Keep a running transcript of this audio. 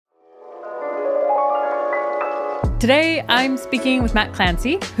Today, I'm speaking with Matt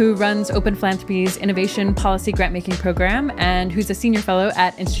Clancy, who runs Open Philanthropy's Innovation Policy Grant-Making Program and who's a senior fellow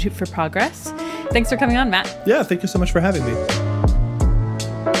at Institute for Progress. Thanks for coming on, Matt. Yeah, thank you so much for having me.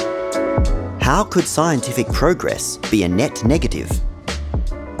 How could scientific progress be a net negative?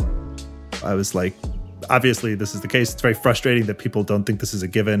 I was like, obviously this is the case. It's very frustrating that people don't think this is a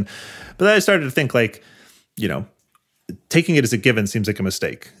given. But then I started to think like, taking it as a given seems like a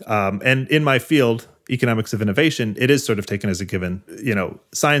mistake. And in my field, economics of innovation, it is sort of taken as a given.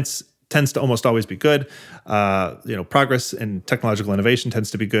 Science tends to almost always be good. Progress in technological innovation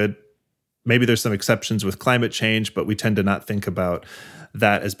tends to be good. Maybe there's some exceptions with climate change, but we tend to not think about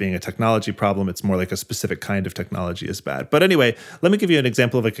that as being a technology problem. It's more like a specific kind of technology is bad. But anyway, let me give you an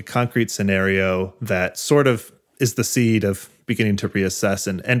example of like a concrete scenario that sort of is the seed of beginning to reassess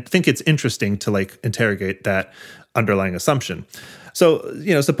and think it's interesting to like interrogate that underlying assumption. So,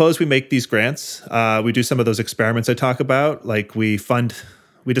 suppose we make these grants, we do some of those experiments I talk about, like we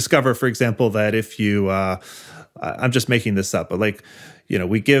discover, for example, that if you, I'm just making this up, but like,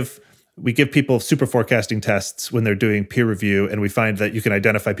 we give people super forecasting tests when they're doing peer review, and we find that you can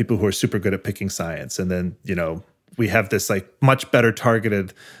identify people who are super good at picking science. And then, we have this like much better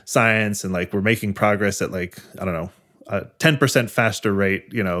targeted science, and like we're making progress at like, I don't know, a 10% faster rate,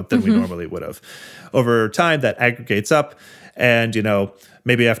 than we normally would have. Over time, that aggregates up. And,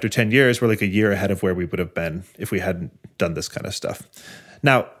 maybe after 10 years, we're like a year ahead of where we would have been if we hadn't done this kind of stuff.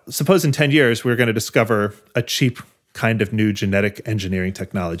 Now, suppose in 10 years, we're going to discover a cheap kind of new genetic engineering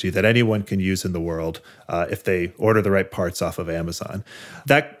technology that anyone can use in the world if they order the right parts off of Amazon.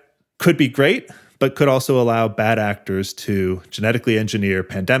 That could be great, but could also allow bad actors to genetically engineer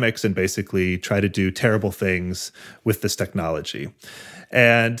pandemics and basically try to do terrible things with this technology.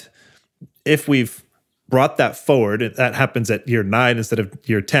 And if we've brought that forward, that happens at year 9 instead of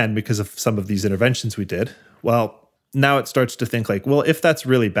year 10 because of some of these interventions we did, well, now it starts to think like, well, if that's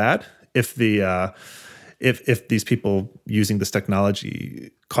really bad, if these people using this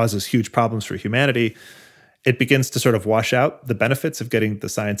technology causes huge problems for humanity, it begins to sort of wash out the benefits of getting the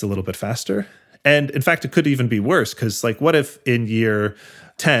science a little bit faster. And in fact, it could even be worse because like, what if in year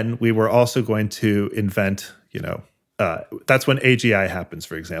 10, we were also going to invent, that's when AGI happens,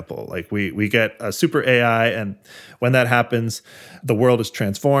 for example. Like we get a super AI, and when that happens, the world is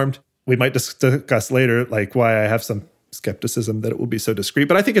transformed. We might discuss later, like why I have some skepticism that it will be so discrete,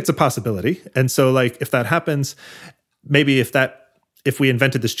 but I think it's a possibility. And so like, if that happens, maybe if we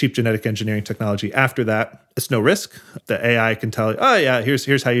invented this cheap genetic engineering technology after that, it's no risk. The AI can tell, oh yeah,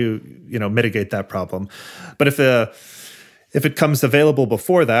 here's how you mitigate that problem. But if it comes available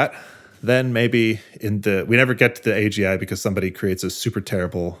before that, then maybe we never get to the AGI because somebody creates a super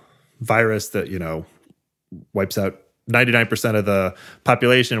terrible virus that, wipes out 99% of the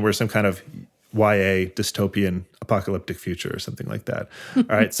population. We're some kind of YA dystopian apocalyptic future or something like that. All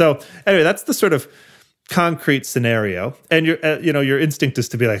right. So anyway, that's the sort of concrete scenario. And your instinct is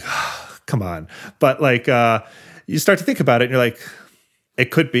to be like, oh, come on. But like, you start to think about it and you're like, it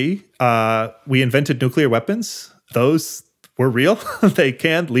could be, we invented nuclear weapons. Those were real. They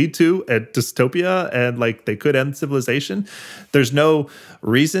can lead to a dystopia and like they could end civilization. There's no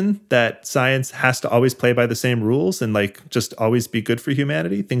reason that science has to always play by the same rules and like just always be good for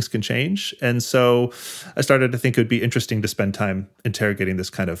humanity. Things can change. And so I started to think it would be interesting to spend time interrogating this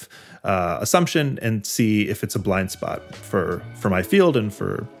kind of assumption and see if it's a blind spot for my field and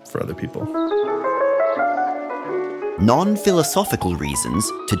for other people. Non-philosophical reasons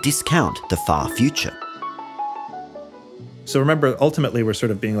to discount the far future. So remember, ultimately, we're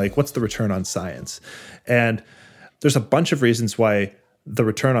sort of being like, what's the return on science? And there's a bunch of reasons why the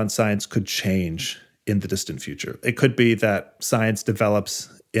return on science could change in the distant future. It could be that science develops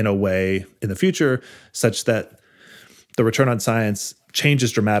in a way in the future such that the return on science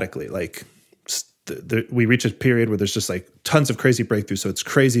changes dramatically. Like we reach a period where there's just like tons of crazy breakthroughs. So it's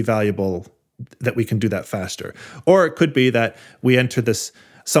crazy valuable that we can do that faster. Or it could be that we enter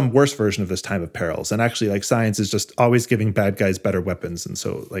some worse version of this time of perils. And actually like science is just always giving bad guys better weapons. And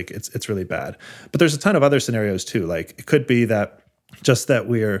so like it's really bad. But there's a ton of other scenarios too. Like it could be that just that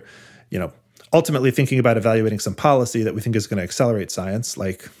we're, ultimately thinking about evaluating some policy that we think is going to accelerate science,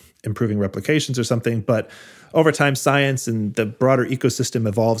 like improving replications or something. But over time, science and the broader ecosystem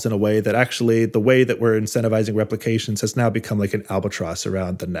evolves in a way that actually the way that we're incentivizing replications has now become like an albatross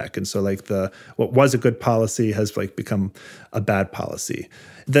around the neck. And so like what was a good policy has like become a bad policy.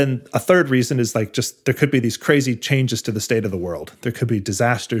 Then a third reason is like just there could be these crazy changes to the state of the world. There could be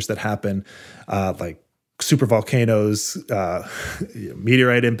disasters that happen, like super volcanoes,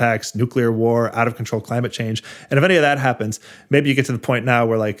 meteorite impacts, nuclear war, out of control climate change. And if any of that happens, maybe you get to the point now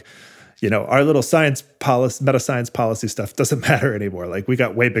where like, our little meta science policy stuff doesn't matter anymore. Like we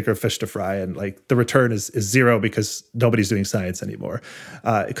got way bigger fish to fry, and like the return is zero because nobody's doing science anymore.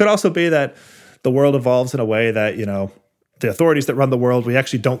 It could also be that the world evolves in a way that, the authorities that run the world, we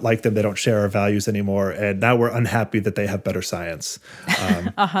actually don't like them. They don't share our values anymore. And now we're unhappy that they have better science.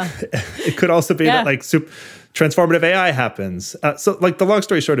 It could also be that like transformative AI happens. So like the long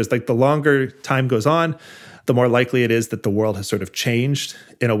story short is like the longer time goes on, the more likely it is that the world has sort of changed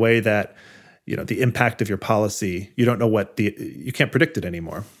in a way that, the impact of your policy, you don't know you can't predict it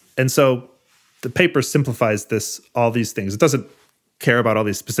anymore. And so the paper simplifies all these things. It doesn't care about all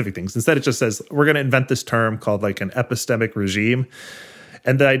these specific things. Instead, it just says, we're going to invent this term called like an epistemic regime.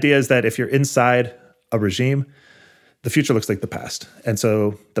 And the idea is that if you're inside a regime, the future looks like the past. And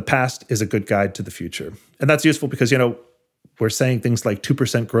so the past is a good guide to the future. And that's useful because, we're saying things like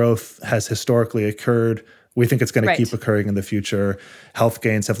 2% growth has historically occurred. We think it's going to keep occurring in the future. Health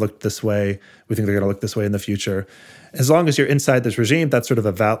gains have looked this way. We think they're going to look this way in the future. As long as you're inside this regime, that's sort of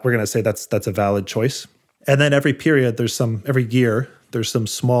we're going to say that's a valid choice. And then every year, there's some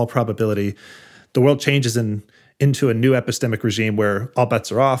small probability the world changes into a new epistemic regime where all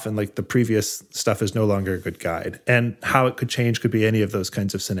bets are off and like the previous stuff is no longer a good guide. And how it could change could be any of those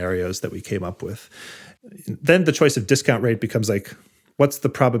kinds of scenarios that we came up with. Then the choice of discount rate becomes like, what's the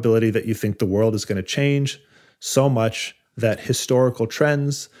probability that you think the world is going to change so much that historical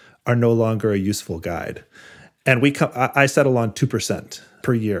trends are no longer a useful guide? And I settle on 2%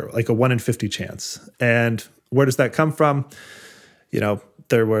 per year, like a 1 in 50 chance. And where does that come from?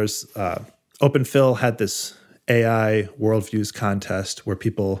 There was OpenPhil had this AI worldviews contest where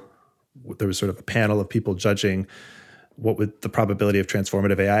there was sort of a panel of people judging what would the probability of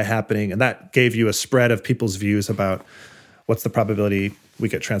transformative AI happening. And that gave you a spread of people's views about what's the probability we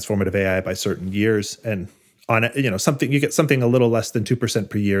get transformative AI by certain years. And on you get something a little less than 2%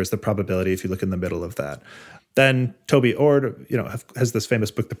 per year is the probability if you look in the middle of that. Then Toby Ord, has this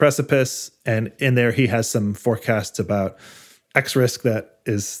famous book, The Precipice, and in there he has some forecasts about X risk that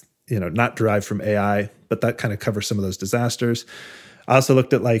is, not derived from AI, but that kind of covers some of those disasters. I also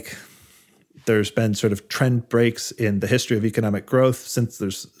looked at there's been sort of trend breaks in the history of economic growth since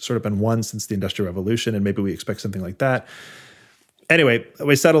there's sort of been one since the Industrial Revolution, and maybe we expect something like that. Anyway,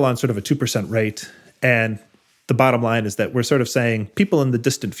 we settle on sort of a 2% rate, and the bottom line is that we're sort of saying people in the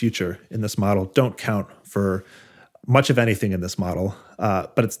distant future in this model don't count for much of anything in this model,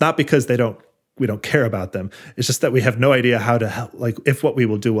 but it's not because we don't care about them. It's just that we have no idea how to help, if what we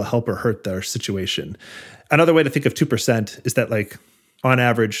will do will help or hurt their situation. Another way to think of 2% is that on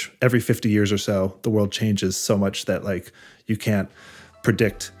average, every 50 years or so, the world changes so much that you can't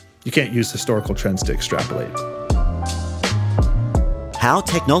use historical trends to extrapolate. How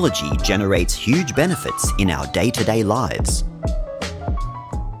technology generates huge benefits in our day-to-day lives.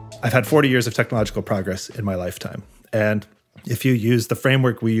 I've had 40 years of technological progress in my lifetime. And if you use the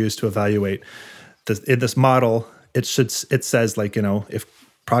framework we use to evaluate in this model, it says if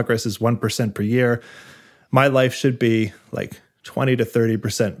progress is 1% per year, my life should be 20 to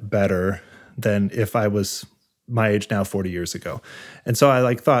 30% better than if I was my age now 40 years ago. And so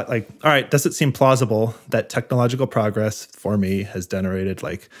I thought all right, does it seem plausible that technological progress for me has generated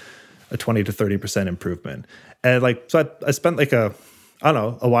a 20 to 30% improvement? And so I spent a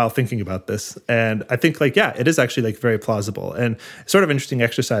while thinking about this. And I think it is actually very plausible and sort of interesting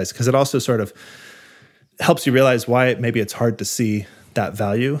exercise because it also sort of helps you realize why maybe it's hard to see that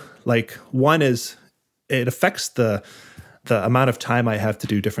value. One is it affects the amount of time I have to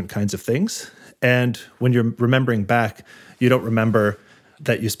do different kinds of things. And when you're remembering back, you don't remember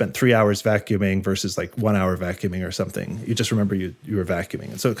that you spent 3 hours vacuuming versus 1 hour vacuuming or something. You just remember you were vacuuming.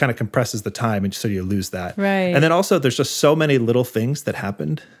 And so it kind of compresses the time and so you lose that. Right. And then also there's just so many little things that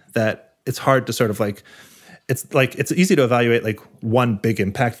happened that it's hard to sort of it's easy to evaluate one big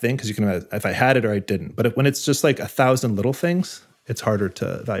impact thing because you can imagine if I had it or I didn't. But when it's just 1,000 little things, it's harder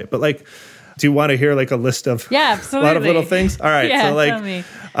to evaluate. But do you want to hear a list of absolutely. a lot of little things? All right. Yeah, so tell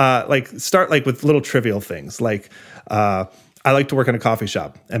me. Start with little trivial things. I like to work in a coffee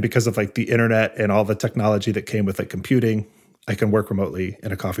shop. And because of the internet and all the technology that came with computing, I can work remotely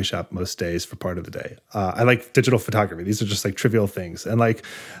in a coffee shop most days for part of the day. I like digital photography. These are just trivial things. And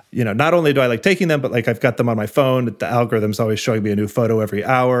not only do I like taking them, but I've got them on my phone. The algorithm's always showing me a new photo every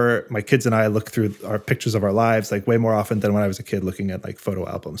hour. My kids and I look through our pictures of our lives way more often than when I was a kid looking at photo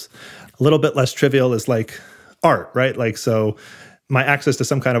albums. A little bit less trivial is art, right? So my access to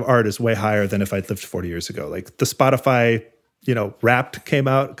some kind of art is way higher than if I'd lived 40 years ago. The Spotify Wrapped came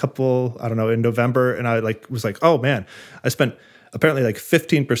out in November, and I was oh man, I spent apparently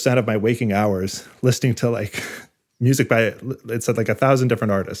 15% of my waking hours listening to music by, it said like 1,000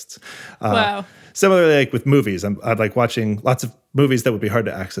 different artists. Wow. Similarly, like with movies, I like watching lots of movies that would be hard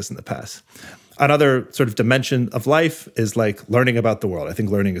to access in the past. Another sort of dimension of life is like learning about the world. I think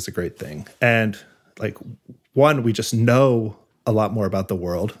learning is a great thing. And like one, we just know a lot more about the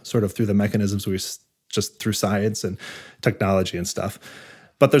world, sort of through the mechanisms just through science and technology and stuff.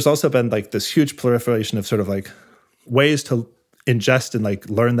 But there's also been like this huge proliferation of sort of like ways to ingest and like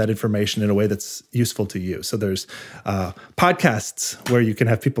learn that information in a way that's useful to you. So there's podcasts where you can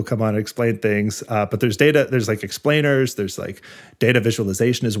have people come on and explain things, but there's data, there's like explainers, there's like data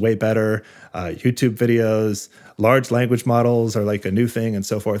visualization is way better, YouTube videos, large language models are like a new thing and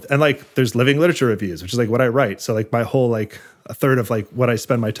so forth. And like there's living literature reviews, which is like what I write. So like my whole like a third of like what I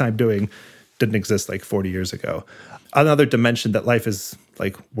spend my time doing didn't exist like 40 years ago. Another dimension that life is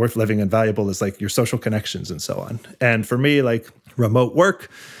like worth living and valuable is like your social connections and so on. And for me, like remote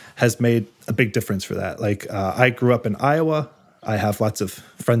work has made a big difference for that. Like I grew up in Iowa. I have lots of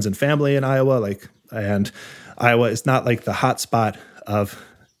friends and family in Iowa. And Iowa is not like the hot spot of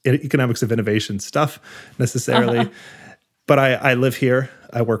economics of innovation stuff necessarily. But I live here.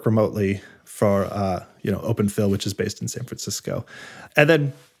 I work remotely for Open Phil, which is based in San Francisco. And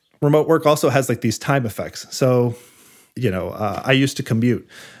then remote work also has like these time effects. So I used to commute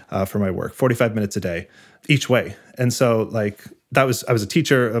for my work, 45 minutes a day each way. And so like I was a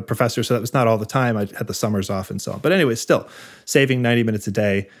teacher, a professor, so that was not all the time. I had the summers off and so on. But anyway, still saving 90 minutes a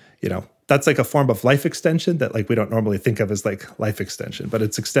day, that's like a form of life extension that like we don't normally think of as like life extension, but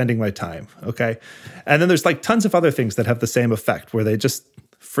it's extending my time. Okay. And then there's like tons of other things that have the same effect where they just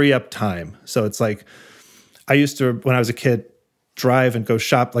free up time. So it's like I used to, when I was a kid, drive and go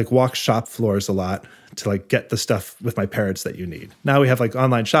shop, like walk shop floors a lot to like get the stuff with my parents that you need. Now we have like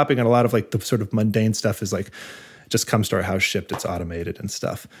online shopping and a lot of like the sort of mundane stuff is like just comes to our house shipped, it's automated and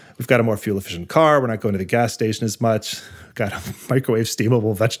stuff. We've got a more fuel efficient car. We're not going to the gas station as much. We've got microwave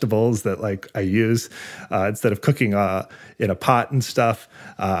steamable vegetables that like I use instead of cooking in a pot and stuff.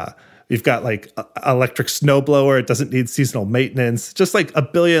 We've got like electric snowblower. It doesn't need seasonal maintenance. Just like a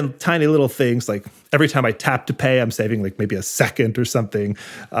billion tiny little things. Like every time I tap to pay, I'm saving like maybe a second or something.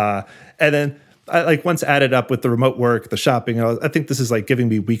 And then I like once added up with the remote work, the shopping, I think this is like giving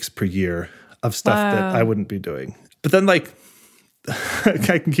me weeks per year of stuff that I wouldn't be doing. But then like,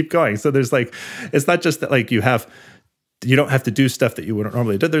 I can keep going. So there's like, it's not just that like you don't have to do stuff that you wouldn't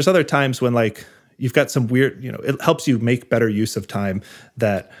normally do. There's other times when like, you've got some weird, it helps you make better use of time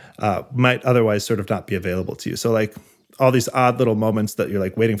that might otherwise sort of not be available to you. So like all these odd little moments that you're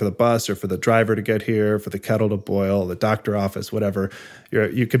like waiting for the bus or for the driver to get here, for the kettle to boil, the doctor office, whatever,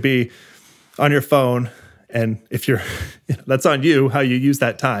 you could be on your phone. And if you're, that's on you, how you use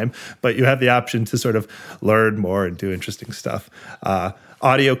that time, but you have the option to sort of learn more and do interesting stuff.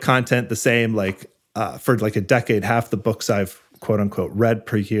 Audio content, the same, like for like a decade, half the books I've quote unquote read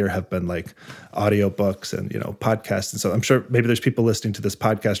per year have been like audiobooks and, podcasts. And so I'm sure maybe there's people listening to this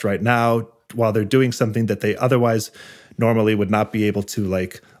podcast right now while they're doing something that they otherwise normally would not be able to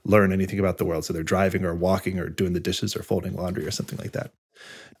like learn anything about the world. So they're driving or walking or doing the dishes or folding laundry or something like that.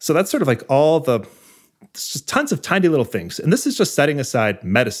 So that's sort of like it's just tons of tiny little things. And this is just setting aside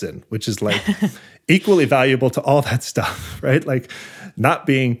medicine, which is like equally valuable to all that stuff, right? Like not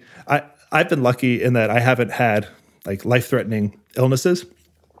being, I've been lucky in that I haven't had like life-threatening illnesses.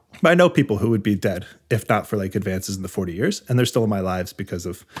 But I know people who would be dead if not for like advances in the 40 years, and they're still in my lives because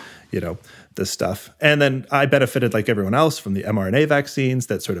of, this stuff. And then I benefited like everyone else from the mRNA vaccines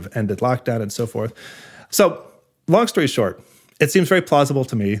that sort of ended lockdown and so forth. So long story short, it seems very plausible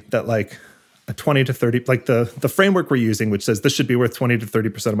to me that like a 20 to 30, like the framework we're using, which says this should be worth 20 to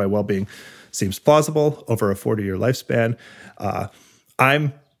 30% of my well-being, seems plausible over a 40-year lifespan.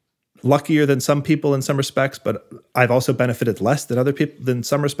 I'm luckier than some people in some respects, but I've also benefited less than other people in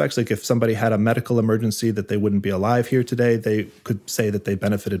some respects. Like if somebody had a medical emergency that they wouldn't be alive here today, they could say that they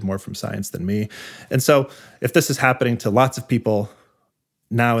benefited more from science than me. And so if this is happening to lots of people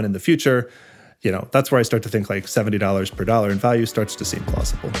now and in the future, that's where I start to think like $70 per dollar in value starts to seem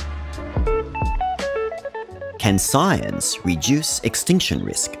plausible. Can science reduce extinction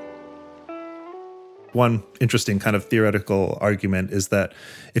risk? One interesting kind of theoretical argument is that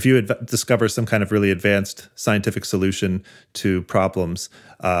if you discover some kind of really advanced scientific solution to problems,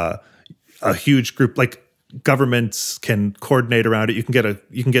 a huge group like governments can coordinate around it. You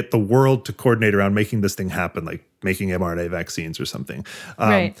can get the world to coordinate around making this thing happen, like making mRNA vaccines or something.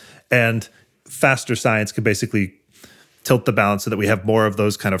 Right. And faster science could basically tilt the balance so that we have more of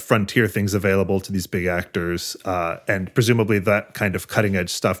those kind of frontier things available to these big actors. And presumably that kind of cutting edge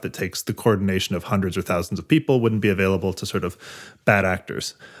stuff that takes the coordination of hundreds or thousands of people wouldn't be available to sort of bad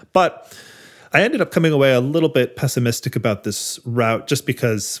actors. But I ended up coming away a little bit pessimistic about this route just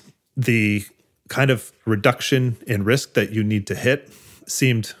because the kind of reduction in risk that you need to hit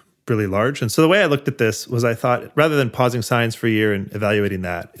seemed really large. And so the way I looked at this was I thought, rather than pausing science for a year and evaluating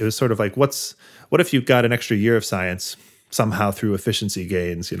that, it was sort of like, what if you got an extra year of science somehow through efficiency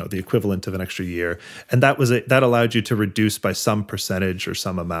gains, the equivalent of an extra year. And that allowed you to reduce by some percentage or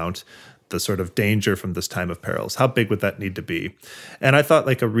some amount the sort of danger from this time of perils. How big would that need to be? And I thought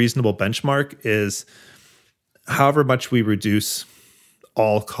like a reasonable benchmark is however much we reduce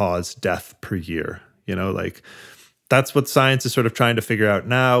all-cause death per year. Like that's what science is sort of trying to figure out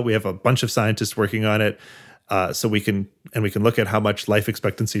now. We have a bunch of scientists working on it. So we can look at how much life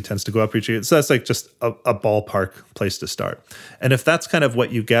expectancy tends to go up each year. So that's like just a ballpark place to start. And if that's kind of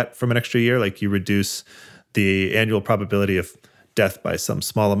what you get from an extra year, like you reduce the annual probability of death by some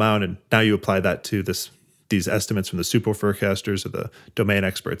small amount, and now you apply that to these estimates from the super forecasters or the domain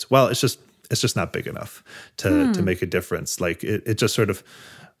experts. Well, it's just not big enough to make a difference. Like it just sort of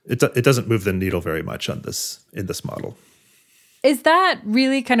it doesn't move the needle very much in this model. Is that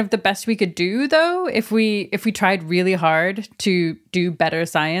really kind of the best we could do, though, if we tried really hard to do better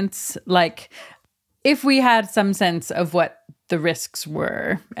science? Like, if we had some sense of what the risks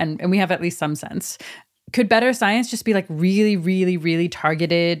were, and we have at least some sense, could better science just be like really, really, really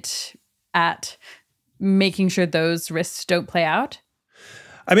targeted at making sure those risks don't play out?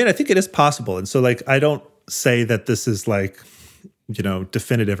 I mean, I think it is possible. And so, like, I don't say that this is like,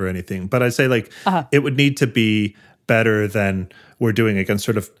 definitive or anything, but I say like it would need to be better than we're doing against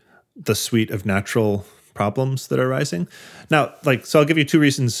sort of the suite of natural problems that are arising. Now, so I'll give you two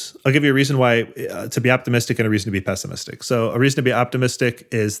reasons. I'll give you a reason why to be optimistic and a reason to be pessimistic. So a reason to be optimistic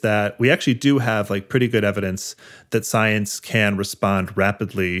is that we actually do have like pretty good evidence that science can respond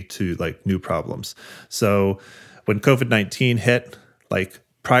rapidly to like new problems. So when COVID-19 hit, like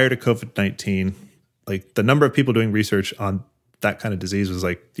prior to COVID-19, like the number of people doing research on that kind of disease was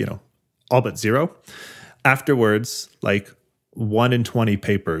like, all but zero. Afterwards, like 1 in 20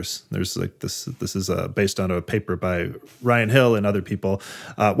 papers, there's like this is based on a paper by Ryan Hill and other people.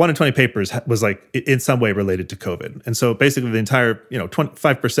 1 in 20 papers was like in some way related to COVID. And so basically the entire,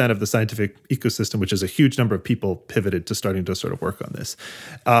 25% of the scientific ecosystem, which is a huge number of people, pivoted to starting to sort of work on this.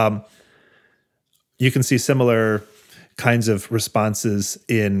 You can see similar kinds of responses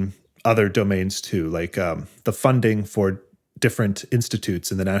in other domains too, like the funding for different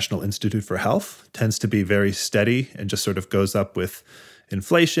institutes in the National Institute for Health tends to be very steady and just sort of goes up with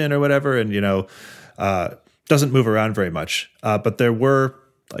inflation or whatever, and doesn't move around very much. But there were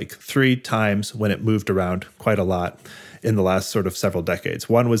like 3 times when it moved around quite a lot in the last sort of several decades.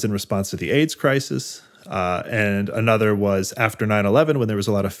 One was in response to the AIDS crisis, and another was after 9/11 when there was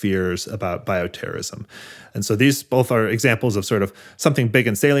a lot of fears about bioterrorism. And so these both are examples of sort of something big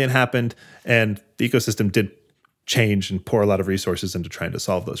and salient happened, and the ecosystem did change and pour a lot of resources into trying to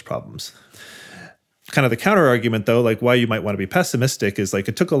solve those problems. Kind of the counter argument, though, like why you might want to be pessimistic is like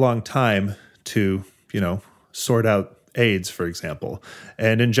it took a long time to, sort out AIDS, for example.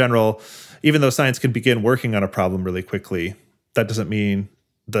 And in general, even though science can begin working on a problem really quickly, that doesn't mean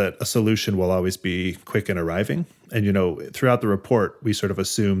that a solution will always be quick in arriving. And, throughout the report, we sort of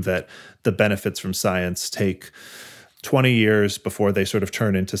assume that the benefits from science take 20 years before they sort of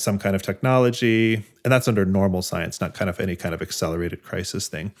turn into some kind of technology. And that's under normal science, not kind of any kind of accelerated crisis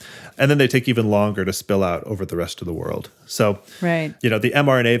thing. And then they take even longer to spill out over the rest of the world. So, right. The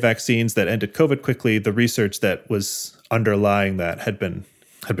mRNA vaccines that ended COVID quickly, the research that was underlying that had been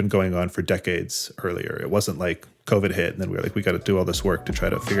going on for decades earlier. It wasn't like COVID hit and then we were like, we got to do all this work to try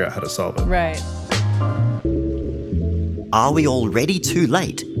to figure out how to solve it. Right. Are we already too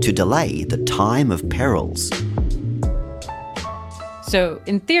late to delay the time of perils? So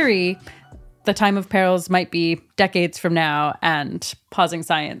in theory, the time of perils might be decades from now, and pausing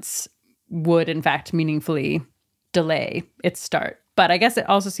science would, in fact, meaningfully delay its start. But I guess it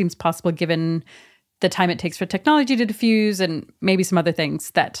also seems possible given the time it takes for technology to diffuse and maybe some other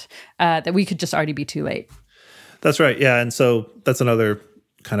things that we could just already be too late. That's right. Yeah. And so that's another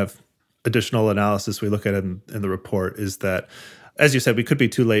kind of additional analysis we look at in the report is that, as you said, we could be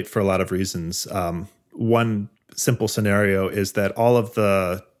too late for a lot of reasons. One simple scenario is that all of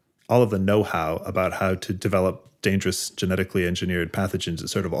the know-how about how to develop dangerous genetically engineered pathogens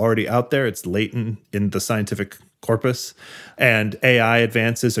is sort of already out there. It's latent in the scientific corpus, and AI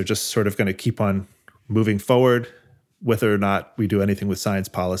advances are just sort of going to keep on moving forward. Whether or not we do anything with science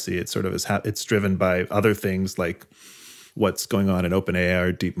policy, it sort of it's driven by other things like what's going on in OpenAI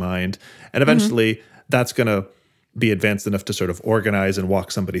or DeepMind, and eventually that's going to be advanced enough to sort of organize and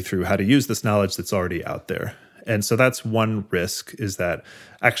walk somebody through how to use this knowledge that's already out there. And so that's one risk, is that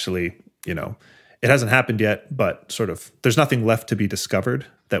actually you know, it hasn't happened yet, but sort of there's nothing left to be discovered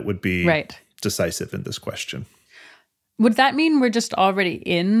that would be decisive in this question. Would that mean we're just already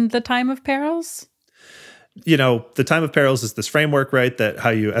in the time of perils? You know, the time of perils is this framework, right? That how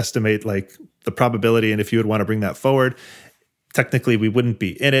you estimate like the probability, and if you would want to bring that forward, technically we wouldn't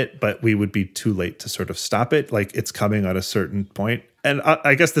be in it, but we would be too late to sort of stop it. Like it's coming at a certain point. And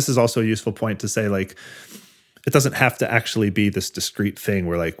I guess this is also a useful point to say, like, it doesn't have to actually be this discrete thing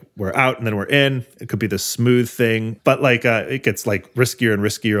where like we're out and then we're in. It could be this smooth thing, but like it gets like riskier and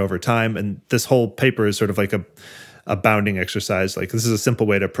riskier over time. And this whole paper is sort of like a bounding exercise. Like this is a simple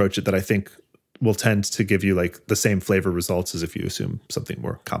way to approach it that I think will tend to give you like the same flavor results as if you assume something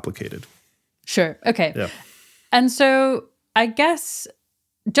more complicated. Sure. Okay. Yeah. And so I guess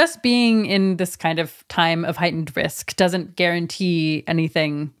just being in this kind of time of heightened risk doesn't guarantee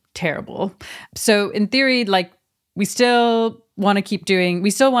anything terrible. So in theory, like we still want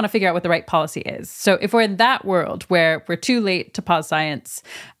to figure out what the right policy is. So if we're in that world where we're too late to pause science,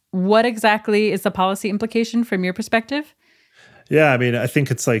 what exactly is the policy implication from your perspective? Yeah, I mean, I think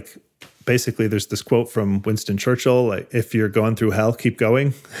it's like basically there's this quote from Winston Churchill, like, if you're going through hell, keep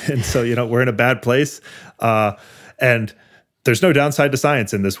going. And so, you know, we're in a bad place. And there's no downside to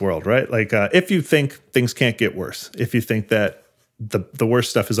science in this world, right? Like if you think things can't get worse, if you think that the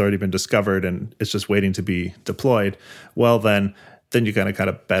worst stuff has already been discovered and it's just waiting to be deployed, well, then you kind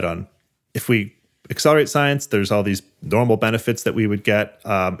of bet on if we accelerate science, there's all these normal benefits that we would get.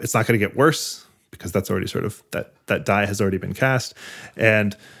 It's not going to get worse because that's already sort of that die has already been cast.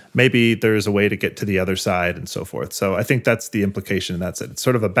 And maybe there's a way to get to the other side and so forth. So I think that's the implication. And that's it. It's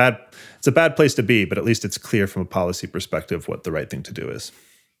sort of a bad place to be, but at least it's clear from a policy perspective what the right thing to do is.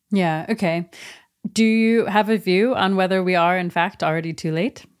 Yeah. Okay. Do you have a view on whether we are, in fact, already too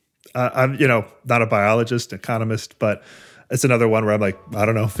late? I'm, not a biologist, economist, but it's another one where I'm like, I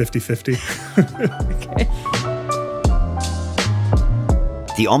don't know, 50-50. Okay.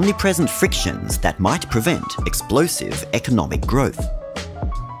 The omnipresent frictions that might prevent explosive economic growth.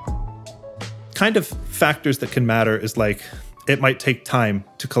 Kind of factors that can matter is like, it might take time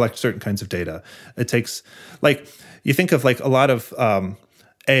to collect certain kinds of data. It takes, like, you think of like a lot of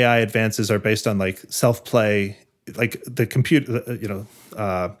AI advances are based on like self-play, like the computer,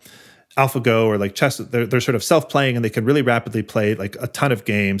 AlphaGo or like chess. They're sort of self-playing and they can really rapidly play like a ton of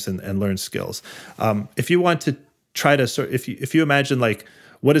games and learn skills. If you want to try to if you imagine like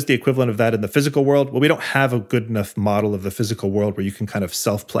what is the equivalent of that in the physical world? Well, we don't have a good enough model of the physical world where you can kind of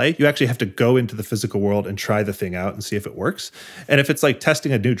self-play. You actually have to go into the physical world and try the thing out and see if it works. And if it's like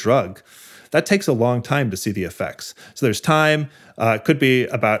testing a new drug, that takes a long time to see the effects. So there's time. It could be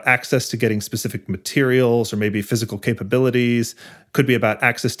about access to getting specific materials or maybe physical capabilities. Could be about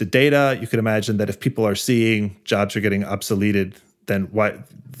access to data. You could imagine that if people are seeing jobs are getting obsoleted, then why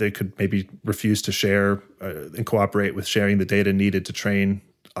they could maybe refuse to share and cooperate with sharing the data needed to train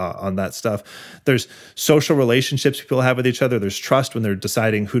on that stuff. There's social relationships people have with each other. There's trust when they're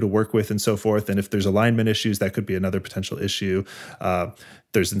deciding who to work with and so forth. And if there's alignment issues, that could be another potential issue.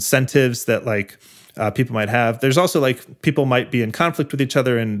 There's incentives that like people might have. There's also like people might be in conflict with each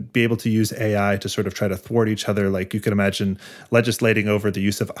other and be able to use AI to sort of try to thwart each other. Like you could imagine legislating over the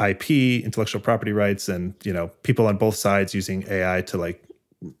use of IP, intellectual property rights, and people on both sides using AI to like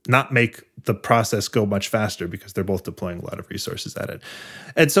not make the process go much faster because they're both deploying a lot of resources at it.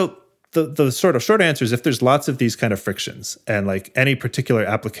 And so the sort of short answer is if there's lots of these kind of frictions and like any particular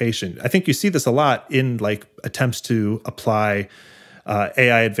application, I think you see this a lot in like attempts to apply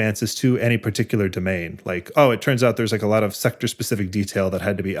AI advances to any particular domain. Like, oh, it turns out there's like a lot of sector-specific detail that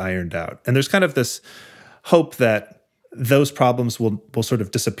had to be ironed out. And there's kind of this hope that those problems will sort of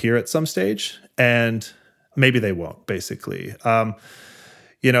disappear at some stage, and maybe they won't, basically.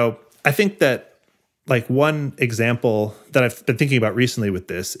 I think that like one example that I've been thinking about recently with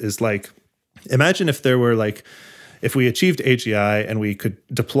this is like, imagine if there were like, if we achieved AGI and we could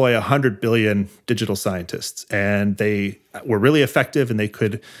deploy 100 billion digital scientists and they were really effective and they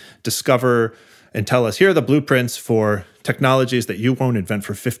could discover and tell us, here are the blueprints for technologies that you won't invent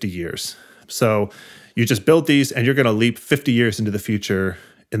for 50 years. So you just build these and you're going to leap 50 years into the future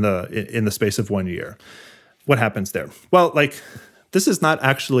in the space of 1 year. What happens there? Well, like, this is not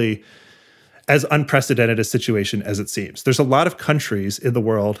actually as unprecedented a situation as it seems. There's a lot of countries in the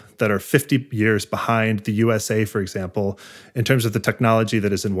world that are 50 years behind the USA, for example, in terms of the technology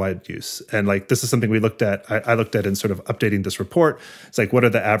that is in wide use. And like, this is something we looked at, I looked at in sort of updating this report. It's like, what are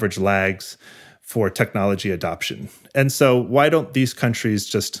the average lags for technology adoption? And so why don't these countries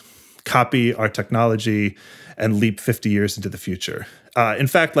just copy our technology and leap 50 years into the future? In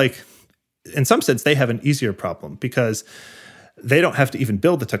fact, like, in some sense, they have an easier problem because they don't have to even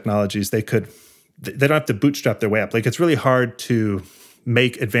build the technologies. They don't have to bootstrap their way up. Like, it's really hard to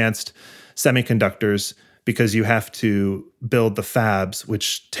make advanced semiconductors because you have to build the fabs,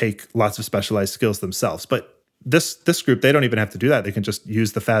 which take lots of specialized skills themselves. But this group, they don't even have to do that. They can just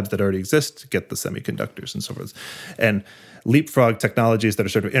use the fabs that already exist to get the semiconductors and so forth. And leapfrog technologies that are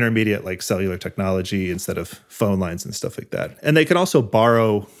sort of intermediate, like cellular technology instead of phone lines and stuff like that. And they can also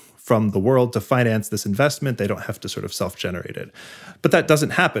borrow from the world to finance this investment. They don't have to sort of self-generate it. But that doesn't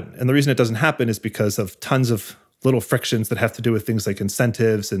happen. And the reason it doesn't happen is because of tons of little frictions that have to do with things like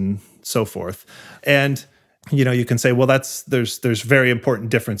incentives and so forth. And you can say, well, there's very important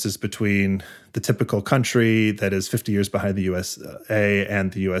differences between the typical country that is 50 years behind the USA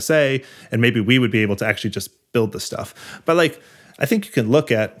and the USA, and maybe we would be able to actually just build the stuff. But I think you can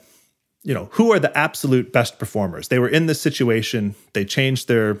look at, who are the absolute best performers? They were in this situation, they changed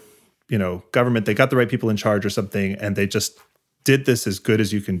their, government, they got the right people in charge or something, and they just did this as good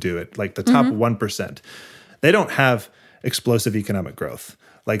as you can do it, like the top 1%. They don't have explosive economic growth.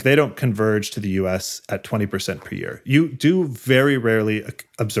 Like, they don't converge to the US at 20% per year. You do very rarely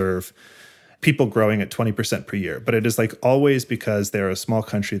observe people growing at 20% per year, but it is always because they're a small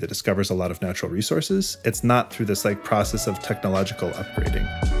country that discovers a lot of natural resources. It's not through this process of technological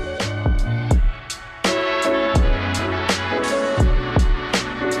upgrading.